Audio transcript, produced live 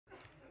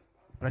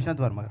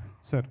ప్రశాంత్ వర్మ గారు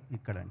sir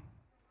ఇక్కడండి.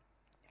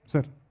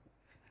 Sir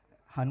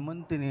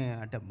హనుమంతుని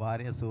అంటే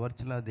భార్య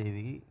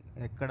సువర్చలాదేవి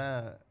ఎక్కడ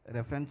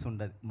రెఫరెన్స్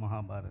ఉండదు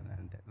మహాభారత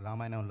అంటే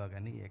రామాయణంలో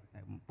కానీ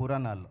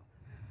పురాణాల్లో.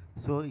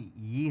 సో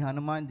ఈ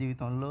హనుమాన్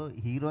జీవితంలో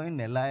హీరోయిన్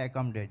ఎలా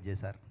అకామిడేట్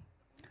చేశారు?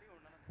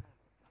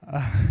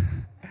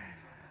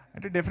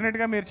 అంటే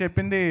డెఫినెట్గా మీరు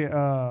చెప్పింది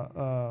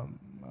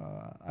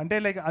అంటే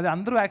లైక్ అది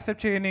అందరూ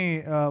యాక్సెప్ట్ చేయని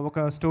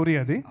ఒక స్టోరీ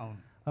అది.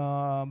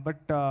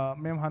 బట్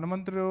మేము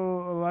హనుమంతుడు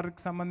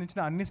వారికి సంబంధించిన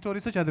అన్ని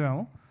స్టోరీస్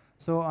చదివాము.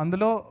 సో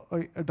అందులో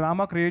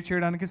డ్రామా క్రియేట్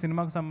చేయడానికి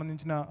సినిమాకి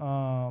సంబంధించిన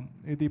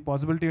ఇది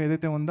పాసిబిలిటీ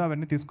ఏదైతే ఉందో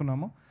అవన్నీ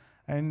తీసుకున్నాము.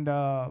 అండ్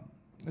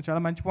చాలా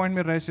మంచి పాయింట్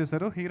మీరు రైజ్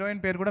చేశారు.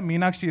 హీరోయిన్ పేరు కూడా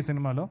మీనాక్షి ఈ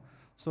సినిమాలో.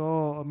 సో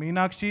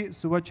మీనాక్షి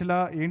సువర్చల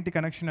ఏంటి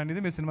కనెక్షన్ అనేది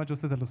మీరు సినిమా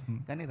చూస్తే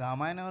తెలుస్తుంది. కానీ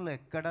రామాయణంలో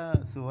ఎక్కడ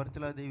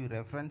సువర్చలాదేవి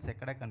రెఫరెన్స్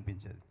ఎక్కడ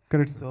కనిపించదు.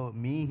 కరెక్ట్. సో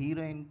మీ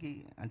హీరోయిన్కి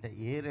అంటే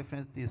ఏ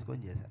రెఫరెన్స్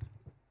తీసుకొని చేశారు?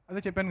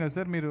 అదే చెప్పాను కదా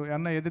సార్, మీరు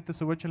అన్న ఏదైతే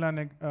సువర్చల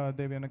అనే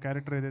దేవి అనే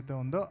క్యారెక్టర్ ఏదైతే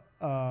ఉందో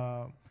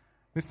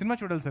మీరు సినిమా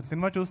చూడాలి సార్.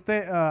 సినిమా చూస్తే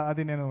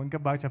అది నేను ఇంకా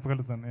బాగా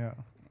చెప్పగలుగుతాను.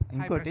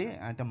 ఇంకోటి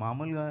అంటే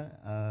మామూలుగా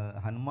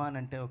హనుమాన్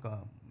అంటే ఒక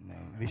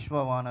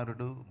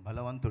విశ్వవానరుడు,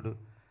 బలవంతుడు.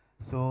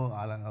 సో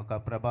అలా ఒక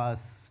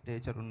ప్రభాస్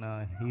స్టేచర్ ఉన్న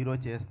హీరో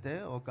చేస్తే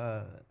ఒక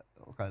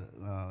ఒక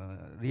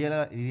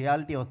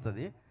రియాలిటీ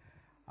వస్తుంది.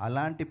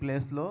 అలాంటి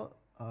ప్లేస్లో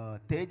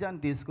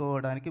తేజాన్ని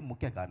తీసుకోవడానికి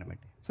ముఖ్య కారణం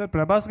ఏంటి సార్?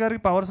 ప్రభాస్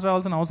గారికి పవర్స్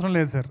రావాల్సిన అవసరం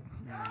లేదు సార్.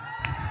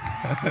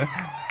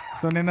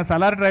 సో నిన్న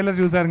సలార్ ట్రైలర్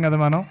చూసారు కదా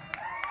మనం.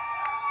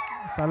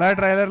 సలార్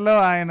ట్రైలర్లో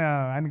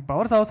ఆయనకి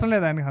పవర్స్ అవసరం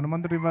లేదు, ఆయనకి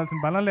హనుమంతుడు ఇవ్వాల్సిన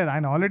బలం లేదు,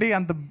 ఆయన ఆల్రెడీ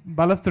అంత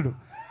బలస్తుడు.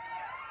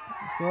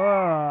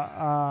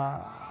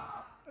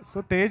 సో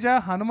తేజ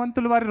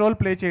హనుమంతుల వారి రోల్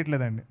ప్లే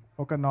చేయట్లేదండి.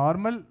 ఒక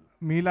నార్మల్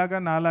మీలాగా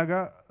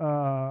నాలాగా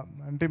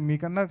అంటే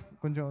మీకన్నా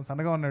కొంచెం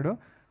సన్నగా ఉన్నాడు,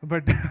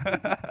 బట్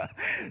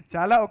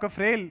చాలా ఒక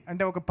ఫ్రేల్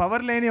అంటే ఒక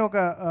పవర్ లేని ఒక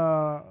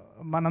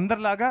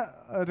మనందరిలాగా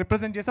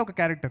రిప్రజెంట్ చేసే ఒక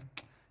క్యారెక్టర్.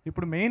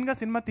 ఇప్పుడు మెయిన్గా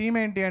సినిమా థీమ్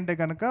ఏంటి అంటే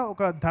కనుక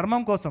ఒక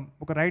ధర్మం కోసం,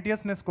 ఒక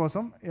రైటియస్నెస్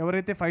కోసం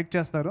ఎవరైతే ఫైట్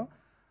చేస్తారో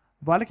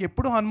వాళ్ళకి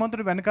ఎప్పుడు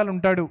హనుమంతుడు వెనకాల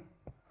ఉంటాడు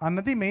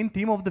అన్నది main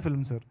theme of the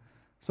film sir.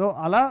 So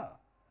అలా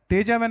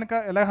తేజ వెనక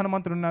ఎలా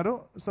హనుమంతుడు ఉన్నారు,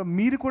 సో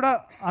మీరు కూడా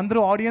అందరూ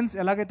ఆడియన్స్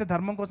ఎలాగైతే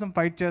ధర్మం కోసం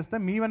ఫైట్ చేస్తే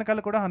మీ వెనకాల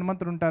కూడా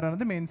హనుమంతుడు ఉంటారు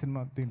అన్నది మెయిన్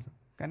సినిమా థీమ్ సార్.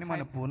 కానీ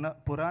మన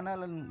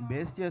పురాణాలను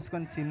బేస్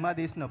చేసుకొని సినిమా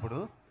తీసినప్పుడు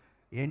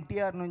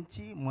ఎన్టీఆర్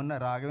నుంచి మొన్న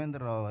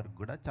రాఘవేంద్రరావు వరకు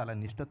కూడా చాలా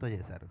నిష్ఠతో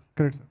చేశారు.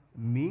 Correct sir.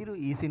 మీరు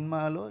ఈ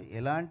సినిమాలో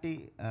ఎలాంటి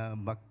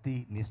భక్తి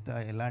నిష్ఠ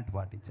ఎలాంటి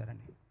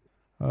పాటించారండి?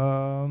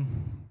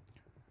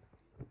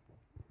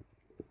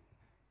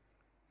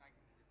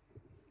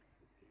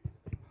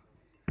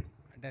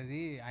 అంటే అది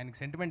ఆయనకి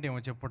సెంటిమెంట్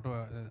ఏమో చెప్పటం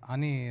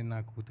అని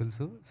నాకు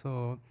తెలుసు. సో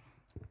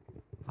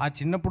ఆ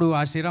చిన్నప్పుడు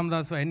ఆ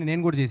శ్రీరామదాసు అవన్నీ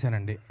నేను కూడా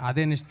చేశానండి,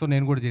 అదే నిష్ఠతో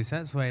నేను కూడా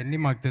చేశాను. సో అవన్నీ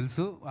మాకు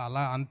తెలుసు.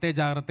 అలా అంతే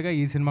జాగ్రత్తగా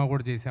ఈ సినిమా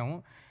కూడా చేసాము.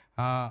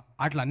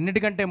 అట్లా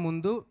అన్నిటికంటే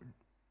ముందు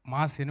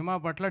మా సినిమా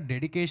పట్ల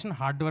డెడికేషన్,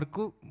 హార్డ్ వర్క్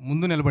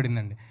ముందు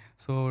నిలబడిందండి.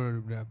 సో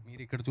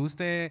మీరు ఇక్కడ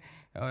చూస్తే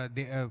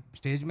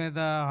స్టేజ్ మీద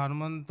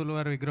హనుమంతుల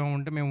వారి విగ్రహం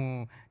ఉంటే మేము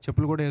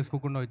చెప్పులు కూడా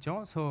వేసుకోకుండా వచ్చాం.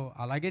 సో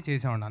అలాగే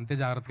చేసామండి, అంతే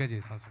జాగ్రత్తగా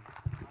చేసాం sir.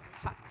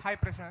 Hi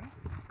Prashanth.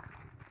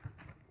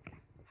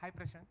 Hi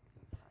Prashanth.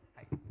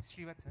 Hi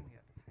Srivatsan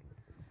here.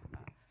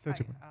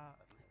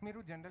 మీరు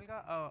జనరల్గా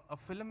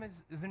film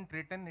isn't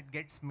return, it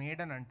gets made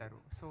అని అంటారు.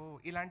 సో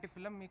ఇలాంటి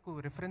ఫిల్మ్ మీకు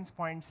రిఫరెన్స్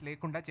పాయింట్స్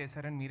లేకుండా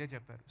చేశారని మీరే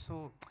చెప్పారు. So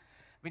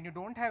when you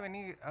don't have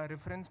any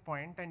reference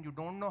point and you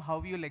don't know how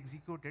you'll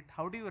execute it,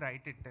 how do you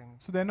write it?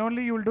 So then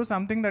only you will do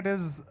something that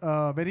is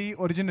very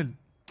original.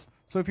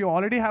 So if you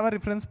already have a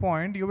reference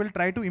point, you will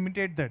try to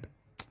imitate that.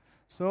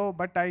 So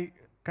but I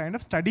kind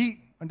of study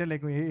అంటే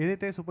like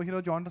ఏదైతే super hero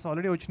genres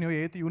already వచ్చినాయో,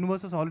 ఏదైతే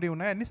universes already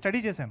ఉన్నాయో అన్నీ study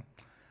చేశాను.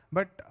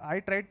 But I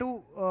try to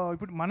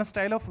ఇప్పుడు మన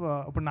style of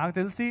ఇప్పుడు నాకు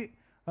తెలిసి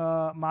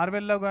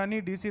మార్వెల్లో కానీ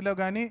డీసీలో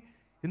కానీ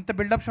ఇంత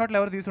బిల్డప్ షాట్లు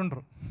ఎవరు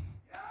తీసుండ్రు.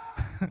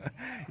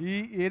 ఈ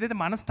ఏదైతే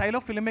మన స్టైల్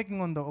ఆఫ్ ఫిల్మ్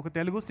మేకింగ్ ఉందో, ఒక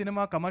Telugu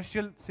cinema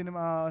commercial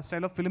cinema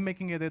style of film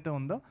making ఏదైతే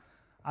ఉందో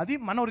అది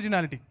మన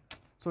ఒరిజినాలిటీ.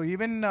 సో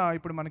ఈవెన్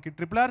ఇప్పుడు మనకి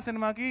RRR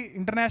సినిమాకి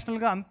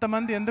ఇంటర్నేషనల్గా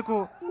అంతమంది ఎందుకు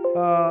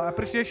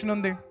అప్రిషియేషన్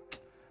ఉంది?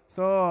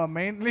 సో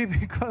మెయిన్లీ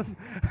బికాస్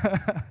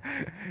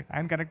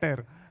ఆయన కనెక్ట్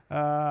అయ్యారు.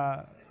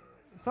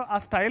 సో ఆ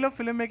స్టైల్ ఆఫ్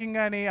ఫిల్మ్ మేకింగ్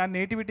కానీ, ఆ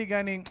నేటివిటీ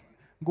కానీ,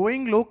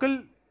 going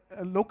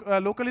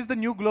local is the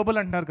new global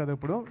అంటున్నారు కదా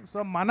ఇప్పుడు. సో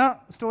మన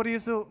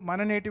స్టోరీస్, మన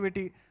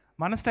నేటివిటీ,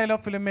 మన స్టైల్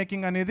ఆఫ్ ఫిల్మ్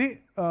మేకింగ్ అనేది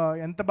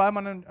ఎంత బాగా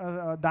మనం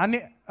దాన్ని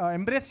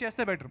ఎంబ్రేస్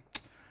చేస్తే బెటర్.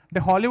 అంటే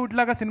హాలీవుడ్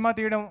లాగా సినిమా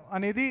తీయడం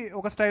అనేది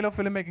ఒక స్టైల్ ఆఫ్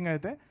ఫిల్మ్ మేకింగ్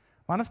అయితే,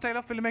 మన స్టైల్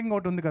ఆఫ్ ఫిల్మ్ మేకింగ్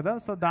ఒకటి ఉంది కదా.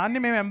 సో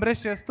దాన్ని మేము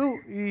ఎంబ్రేస్ చేస్తూ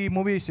ఈ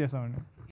మూవీ చేసామండి.